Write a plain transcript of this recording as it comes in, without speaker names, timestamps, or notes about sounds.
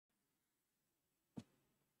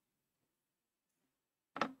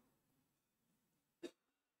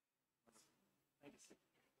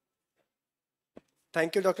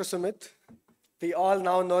Thank you, Dr. Sumit. We all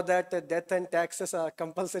now know that death and taxes are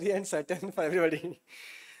compulsory and certain for everybody.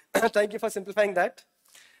 Thank you for simplifying that.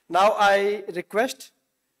 Now I request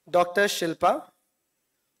Dr. Shilpa,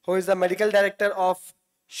 who is the Medical Director of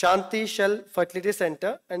Shanti Shell Fertility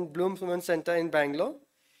Center and Bloom's Women's Center in Bangalore.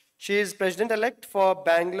 She is President-elect for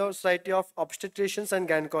Bangalore Society of Obstetricians and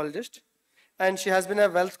Gynecologists, and she has been a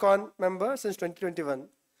Wealthcon member since 2021.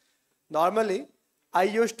 Normally, I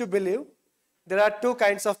used to believe there are two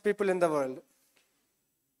kinds of people in the world.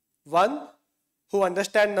 One, who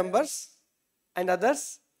understand numbers, and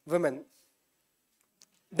others, women.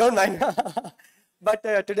 Don't mind. But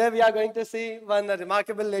today we are going to see one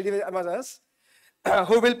remarkable lady among us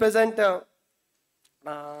who will present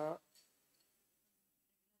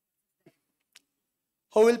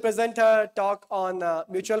her talk on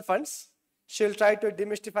mutual funds. She'll try to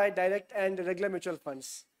demystify direct and regular mutual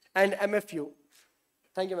funds and MFU.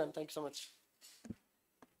 Thank you, ma'am. Thank you so much.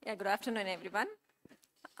 Yeah, good afternoon, everyone.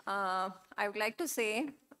 I would like to say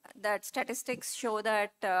that statistics show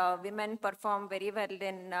that women perform very well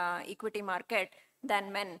in equity market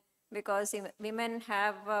than men, because women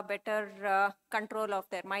have better control of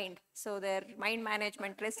their mind. So their mind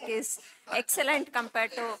management risk is excellent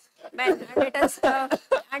compared to men,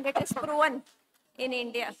 and it is proven in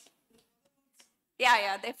India.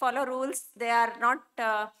 Yeah, they follow rules. They are not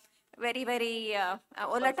very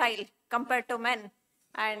volatile compared to men.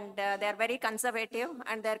 And they are very conservative,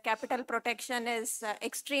 and their capital protection is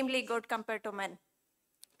extremely good compared to men.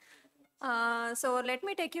 So let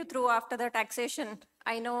me take you through after the taxation.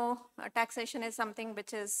 I know taxation is something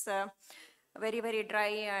which is very dry,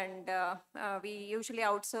 and we usually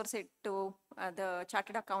outsource it to the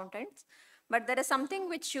chartered accountants. But there is something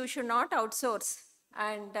which you should not outsource,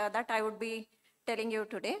 and that I would be telling you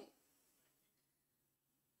today.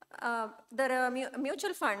 There are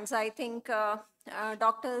mutual funds. I think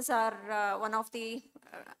doctors are one of the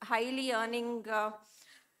highly earning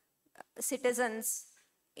citizens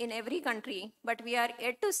in every country, but we are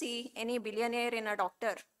yet to see any billionaire in a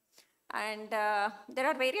doctor. And there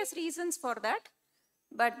are various reasons for that,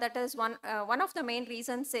 but that is one of the main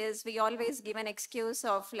reasons is we always give an excuse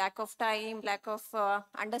of lack of time, lack of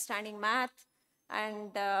understanding math,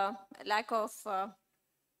 and lack of,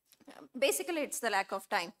 basically it's the lack of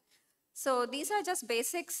time. So these are just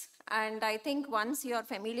basics, and I think once you are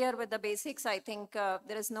familiar with the basics, I think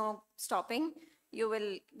there is no stopping. You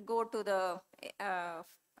will go to the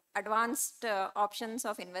advanced options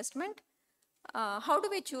of investment. How do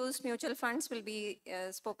we choose mutual funds will be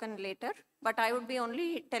spoken later, but I would be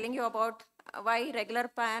only telling you about why regular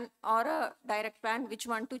plan or a direct plan, which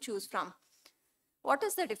one to choose from. What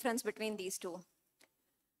is the difference between these two?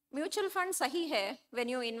 Mutual fund sahi hai when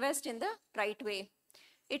you invest in the right way.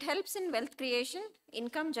 It helps in wealth creation,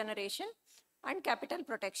 income generation, and capital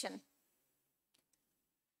protection.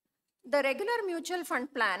 The regular mutual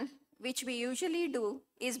fund plan, which we usually do,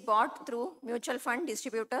 is bought through mutual fund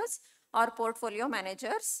distributors or portfolio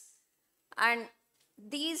managers. And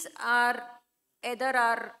these are either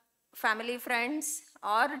our family friends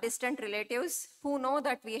or distant relatives who know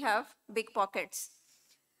that we have big pockets.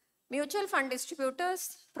 Mutual fund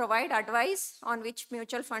distributors provide advice on which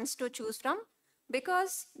mutual funds to choose from,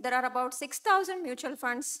 because there are about 6,000 mutual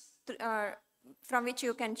funds from which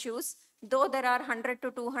you can choose, though there are 100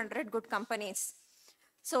 to 200 good companies.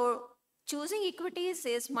 So choosing equities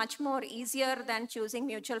is much more easier than choosing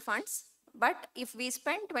mutual funds. But if we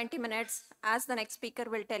spend 20 minutes, as the next speaker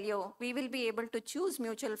will tell you, we will be able to choose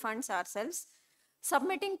mutual funds ourselves,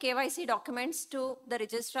 submitting KYC documents to the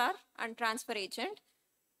registrar and transfer agent.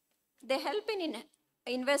 They help in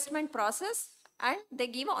investment process, and they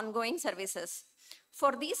give ongoing services.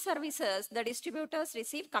 For these services, the distributors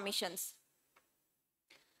receive commissions.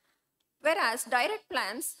 Whereas direct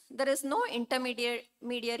plans, there is no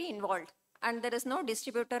intermediary involved, and there is no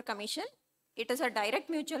distributor commission. It is a direct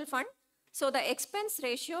mutual fund, so the expense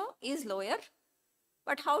ratio is lower.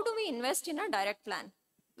 But how do we invest in a direct plan?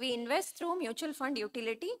 We invest through mutual fund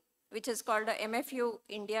utility, which is called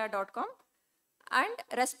mfuindia.com, and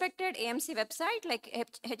respected AMC website like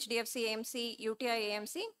HDFC AMC, UTI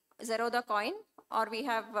AMC, Zerodha Coin, or we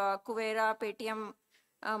have Kuvera, Paytm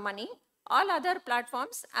Money, all other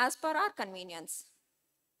platforms as per our convenience.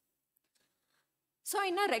 So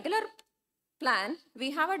in a regular plan,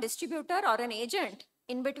 we have a distributor or an agent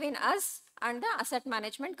in between us and the asset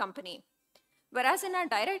management company. Whereas in a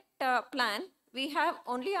direct plan, we have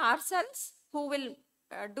only ourselves who will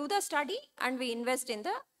do the study, and we invest in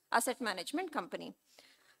the asset management company.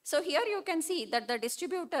 So here you can see that the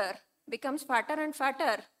distributor becomes fatter and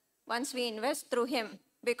fatter once we invest through him,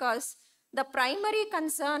 because the primary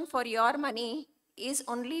concern for your money is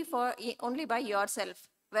only by yourself.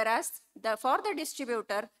 Whereas for the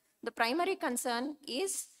distributor, the primary concern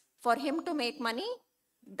is for him to make money,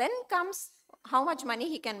 then comes how much money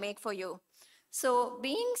he can make for you. So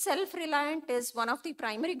being self-reliant is one of the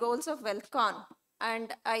primary goals of Wealthcon.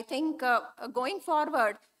 And I think going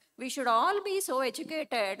forward, we should all be so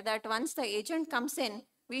educated that once the agent comes in,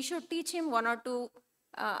 we should teach him one or two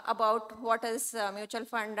about what is mutual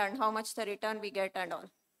fund and how much the return we get and all.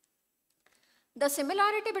 The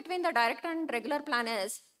similarity between the direct and regular plan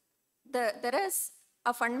is there is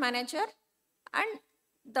a fund manager and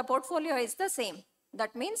the portfolio is the same.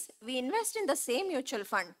 That means we invest in the same mutual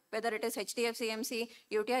fund, whether it is HDFC AMC,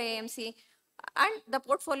 UTI AMC, and the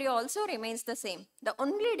portfolio also remains the same. The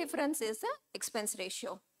only difference is the expense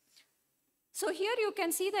ratio. So here you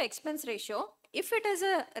can see the expense ratio. If it is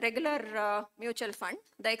a regular mutual fund,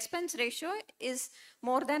 the expense ratio is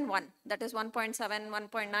more than 1. That is 1.7,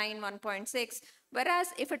 1.9, 1.6. Whereas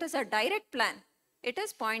if it is a direct plan, it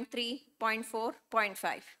is 0.3, 0.4,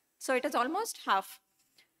 0.5. So it is almost half.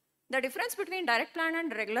 The difference between direct plan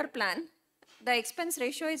and regular plan, the expense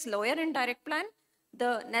ratio is lower in direct plan.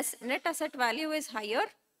 The net asset value is higher.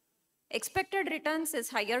 Expected returns is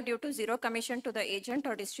higher due to zero commission to the agent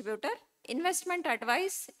or distributor. Investment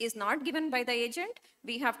advice is not given by the agent.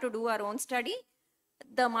 We have to do our own study.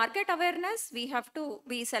 The market awareness, we have to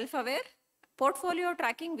be self-aware. Portfolio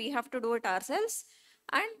tracking, we have to do it ourselves.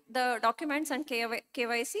 And the documents and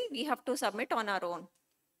KYC, we have to submit on our own.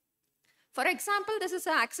 For example, this is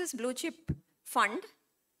an Axis Blue Chip fund.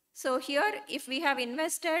 So here, if we have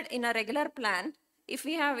invested in a regular plan, if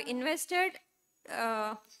we have invested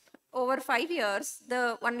over 5 years,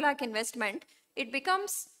 the 1 lakh investment, it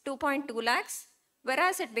becomes 2.2 lakhs,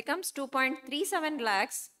 whereas it becomes 2.37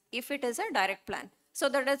 lakhs if it is a direct plan. So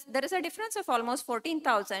there is a difference of almost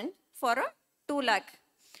 14,000 for a 2 lakh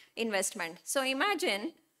investment. So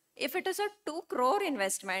imagine if it is a 2 crore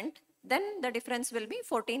investment, then the difference will be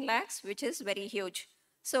 14 lakhs, which is very huge.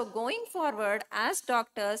 So going forward, as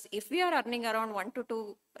doctors, if we are earning around 1 to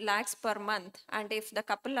 2 lakhs per month, and if the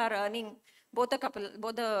couple are earning, both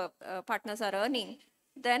the partners are earning,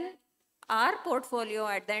 then our portfolio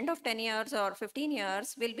at the end of 10 years or 15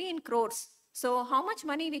 years will be in crores. So how much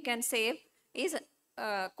money we can save is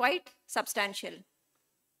quite substantial.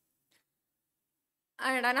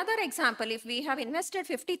 And another example, if we have invested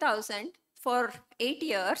 50,000 for 8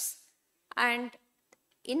 years, and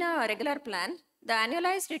in a regular plan, the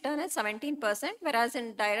annualized return is 17%, whereas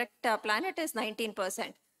in direct plan, it is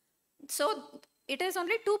 19%. So it is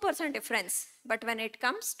only 2% difference. But when it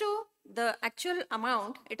comes to the actual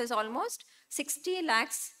amount, it is almost 60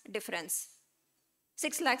 lakhs difference.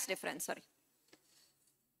 6 lakhs difference, sorry.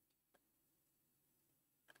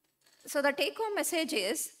 So the take home message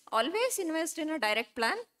is always invest in a direct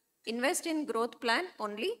plan, invest in growth plan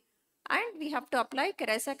only, and we have to apply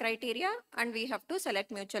CARESA criteria and we have to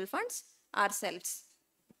select mutual funds ourselves.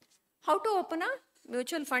 How to open a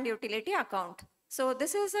mutual fund utility account? So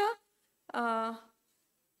this is a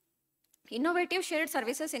innovative shared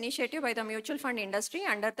services initiative by the mutual fund industry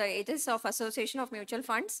under the aegis of Association of Mutual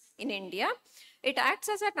Funds in India. It acts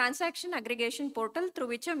as a transaction aggregation portal through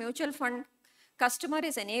which a mutual fund customer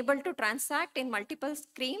is enabled to transact in multiple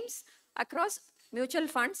schemes across mutual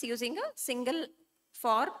funds using a single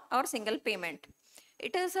form or single payment.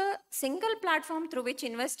 It is a single platform through which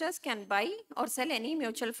investors can buy or sell any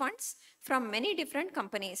mutual funds from many different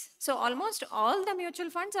companies. So almost all the mutual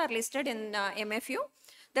funds are listed in MFU.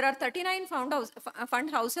 There are 39 fund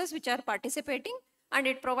houses which are participating, and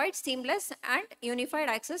it provides seamless and unified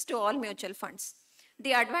access to all mutual funds.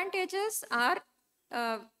 The advantages are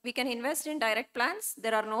we can invest in direct plans.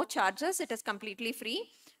 There are no charges. It is completely free.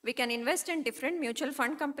 We can invest in different mutual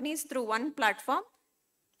fund companies through one platform.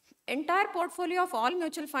 Entire portfolio of all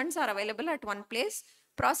mutual funds are available at one place.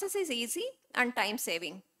 Process is easy and time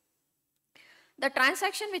saving. The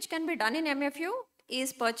transaction which can be done in MFU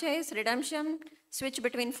is purchase, redemption, switch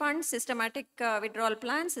between funds, systematic withdrawal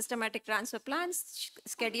plans, systematic transfer plans,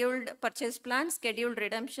 scheduled purchase plans, scheduled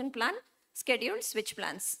redemption plan, scheduled switch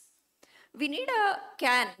plans. We need a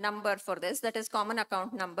CAN number for this, that is common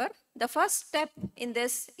account number. The first step in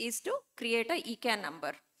this is to create a ECAN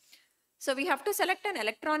number. So we have to select an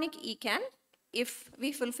electronic ECAN. If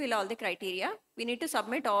we fulfill all the criteria, we need to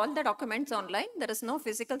submit all the documents online. There is no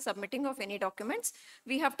physical submitting of any documents.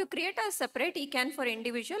 We have to create a separate ECAN for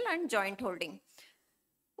individual and joint holding.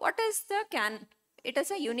 What is the CAN? It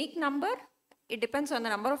is a unique number. It depends on the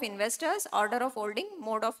number of investors, order of holding,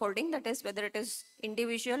 mode of holding, that is whether it is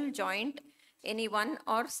individual, joint, any one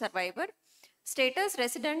or survivor. Status,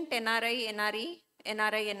 resident, NRI, NRE,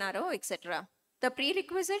 NRI, NRO, etc. The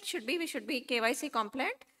prerequisite should be, we should be KYC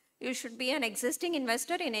compliant. You should be an existing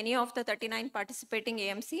investor in any of the 39 participating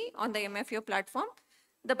AMC on the MFU platform.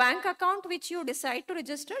 The bank account which you decide to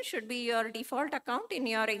register should be your default account in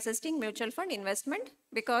your existing mutual fund investment,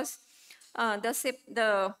 because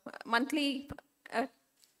the monthly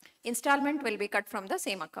installment will be cut from the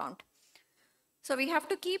same account. So we have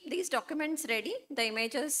to keep these documents ready, the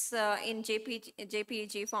images in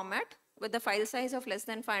JPEG format with the file size of less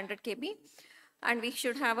than 500 KB. And we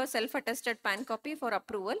should have a self-attested PAN copy for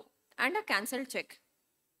approval and a cancelled check.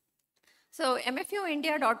 So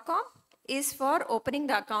mfuindia.com is for opening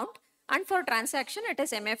the account, and for transaction it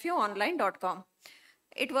is mfuonline.com.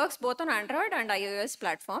 It works both on Android and iOS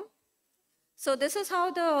platform. So this is how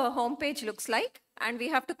the home page looks like, and we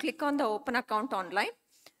have to click on the open account online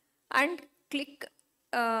and click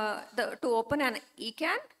to open an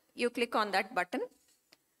ECAN. You click on that button.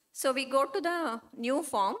 So we go to the new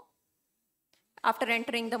form after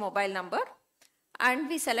entering the mobile number, and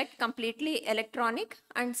we select completely electronic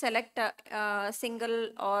and select single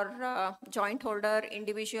or joint holder,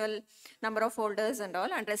 individual, number of holders and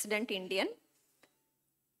all, and resident Indian.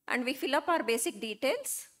 And we fill up our basic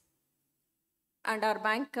details and our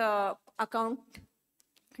bank account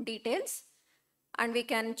details, and we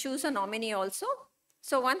can choose a nominee also.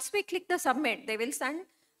 So once we click the submit, they will send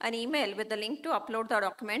an email with the link to upload the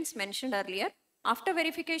documents mentioned earlier. After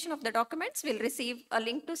verification of the documents, we'll receive a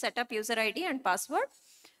link to set up user ID and password.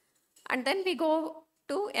 And then we go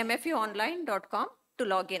to mfuonline.com to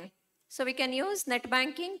log in. So we can use net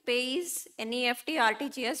banking, Payees, NEFT,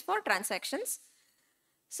 RTGS for transactions.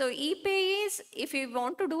 So ePay is if we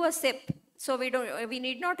want to do a SIP. So we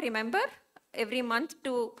need not remember every month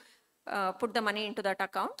to put the money into that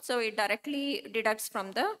account. So it directly deducts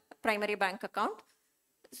from the primary bank account.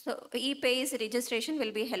 So ePay's registration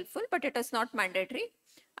will be helpful, but it is not mandatory,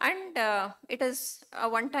 and it is a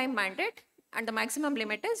one-time mandate, and the maximum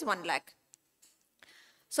limit is 1 lakh.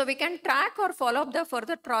 So we can track or follow up the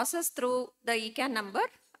further process through the ECAN number,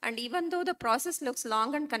 and even though the process looks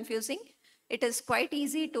long and confusing, it is quite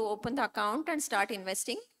easy to open the account and start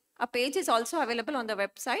investing. A page is also available on the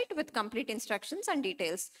website with complete instructions and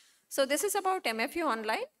details. So this is about MFU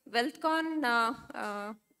Online.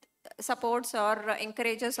 Wealthcon supports or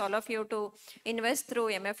encourages all of you to invest through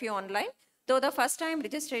MFU Online. Though the first time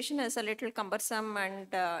registration is a little cumbersome and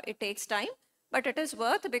it takes time, but it is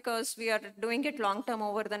worth, because we are doing it long term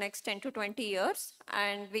over the next 10 to 20 years,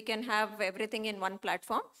 and we can have everything in one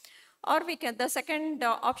platform. Or we can, the second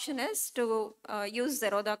option is to use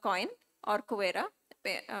Zerodha Coin or Kuvera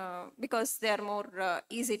because they are more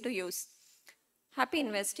easy to use. Happy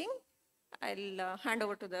investing. I'll hand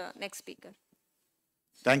over to the next speaker.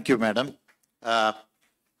 Thank you, madam.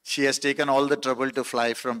 She has taken all the trouble to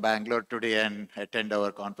fly from Bangalore today and attend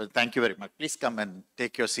our conference. Thank you very much. Please come and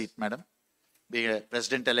take your seat, madam. Being a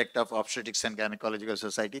President-elect of Obstetrics and Gynecological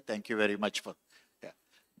Society, thank you very much for